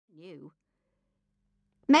you.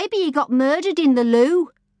 Maybe he got murdered in the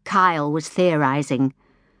loo, Kyle was theorising.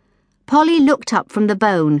 Polly looked up from the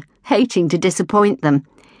bone, hating to disappoint them.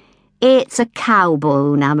 It's a cow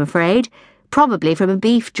bone, I'm afraid, probably from a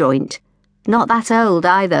beef joint. Not that old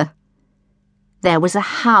either. There was a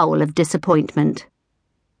howl of disappointment.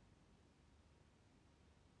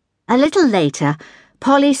 A little later,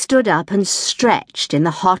 Polly stood up and stretched in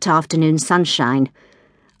the hot afternoon sunshine.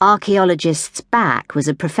 Archaeologist's back was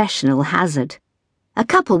a professional hazard. A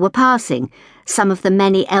couple were passing, some of the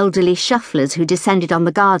many elderly shufflers who descended on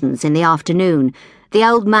the gardens in the afternoon. The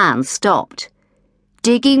old man stopped.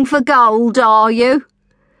 "Digging for gold, are you?"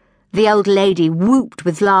 The old lady whooped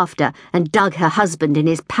with laughter and dug her husband in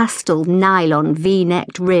his pastel nylon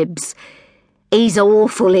V-necked ribs. "He's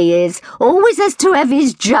awful, he is. Always has to have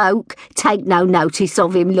his joke. Take no notice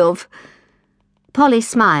of him, love." Polly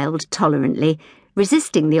smiled tolerantly,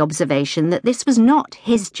 resisting the observation that this was not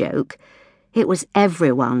his joke. It was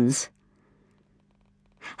everyone's.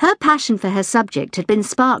 Her passion for her subject had been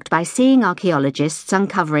sparked by seeing archaeologists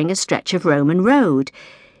uncovering a stretch of Roman road.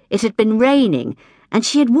 It had been raining, and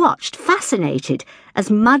she had watched, fascinated,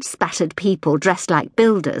 as mud-spattered people dressed like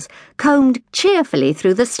builders combed cheerfully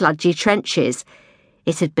through the sludgy trenches.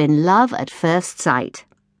 It had been love at first sight.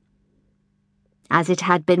 As it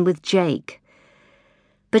had been with Jake.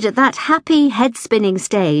 But at that happy, head-spinning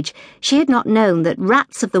stage, she had not known that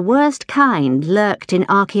rats of the worst kind lurked in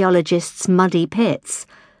archaeologists' muddy pits.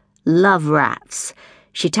 Love rats.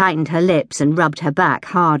 She tightened her lips and rubbed her back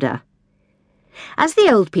harder. As the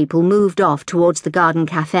old people moved off towards the garden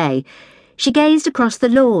cafe, she gazed across the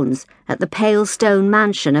lawns at the pale stone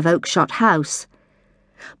mansion of Oakshott House.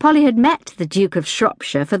 Polly had met the Duke of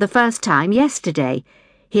Shropshire for the first time yesterday.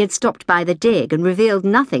 He had stopped by the dig and revealed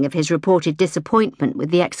nothing of his reported disappointment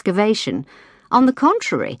with the excavation. On the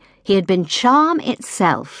contrary, he had been charm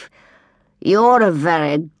itself. "You're a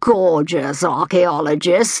very gorgeous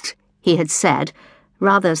archaeologist," he had said,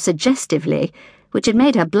 rather suggestively, which had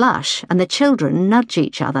made her blush and the children nudge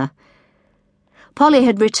each other. Polly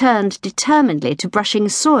had returned determinedly to brushing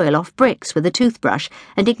soil off bricks with a toothbrush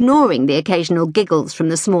and ignoring the occasional giggles from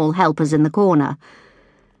the small helpers in the corner.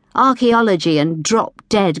 Archaeology and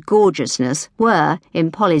drop-dead gorgeousness were,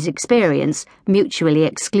 in Polly's experience, mutually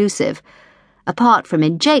exclusive. Apart from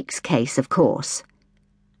in Jake's case, of course.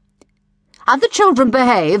 "Have the children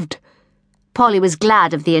behaved?" Polly was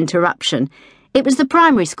glad of the interruption. It was the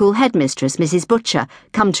primary school headmistress, Mrs. Butcher,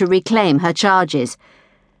 come to reclaim her charges.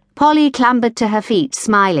 Polly clambered to her feet,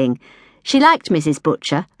 smiling. She liked Mrs.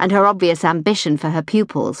 Butcher and her obvious ambition for her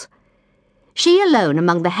pupils. She alone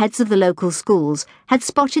among the heads of the local schools had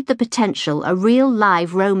spotted the potential a real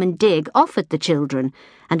live Roman dig offered the children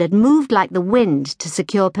and had moved like the wind to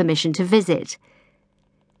secure permission to visit.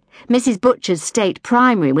 Mrs. Butcher's state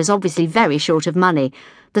primary was obviously very short of money.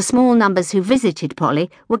 The small numbers who visited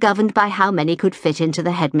Polly were governed by how many could fit into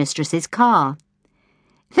the headmistress's car.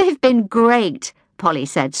 "They've been great," Polly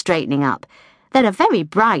said, straightening up. "They're a very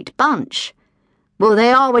bright bunch." "Well,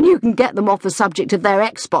 they are when you can get them off the subject of their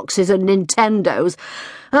Xboxes and Nintendos.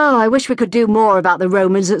 Oh, I wish we could do more about the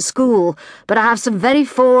Romans at school, but I have some very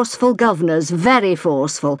forceful governors, very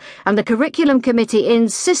forceful, and the curriculum committee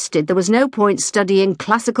insisted there was no point studying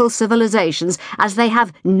classical civilizations as they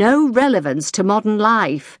have no relevance to modern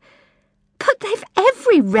life." "But they've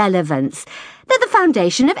every relevance. They're the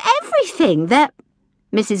foundation of everything.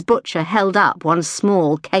 Mrs. Butcher held up one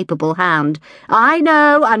small, capable hand. "I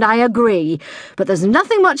know, and I agree, but there's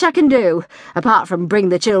nothing much I can do, apart from bring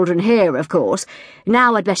the children here, of course.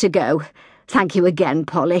 Now I'd better go. Thank you again,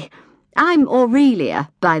 Polly. I'm Aurelia,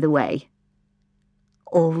 by the way."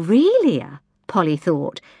 Aurelia, Polly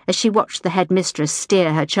thought, as she watched the headmistress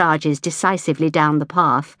steer her charges decisively down the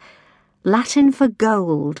path. Latin for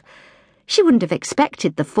gold. She wouldn't have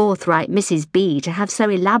expected the forthright Mrs. B to have so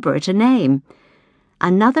elaborate a name.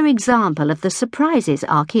 Another example of the surprises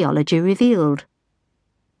archaeology revealed.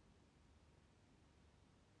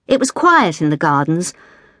 It was quiet in the gardens,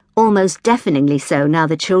 almost deafeningly so now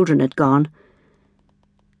the children had gone.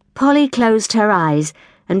 Polly closed her eyes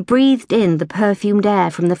and breathed in the perfumed air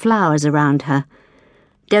from the flowers around her.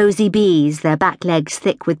 Dozy bees, their back legs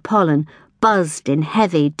thick with pollen, buzzed in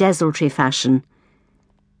heavy, desultory fashion.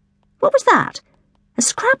 What was that? A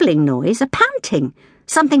scrabbling noise, a panting.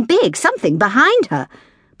 Something big, something behind her.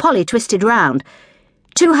 Polly twisted round.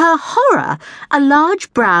 To her horror, a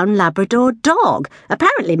large brown Labrador dog,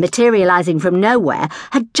 apparently materialising from nowhere,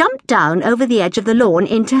 had jumped down over the edge of the lawn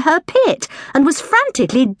into her pit and was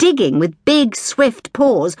frantically digging with big, swift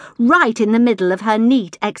paws right in the middle of her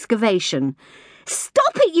neat excavation.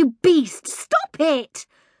 "Stop it, you beast! Stop it!"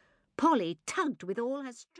 Polly tugged with all her strength.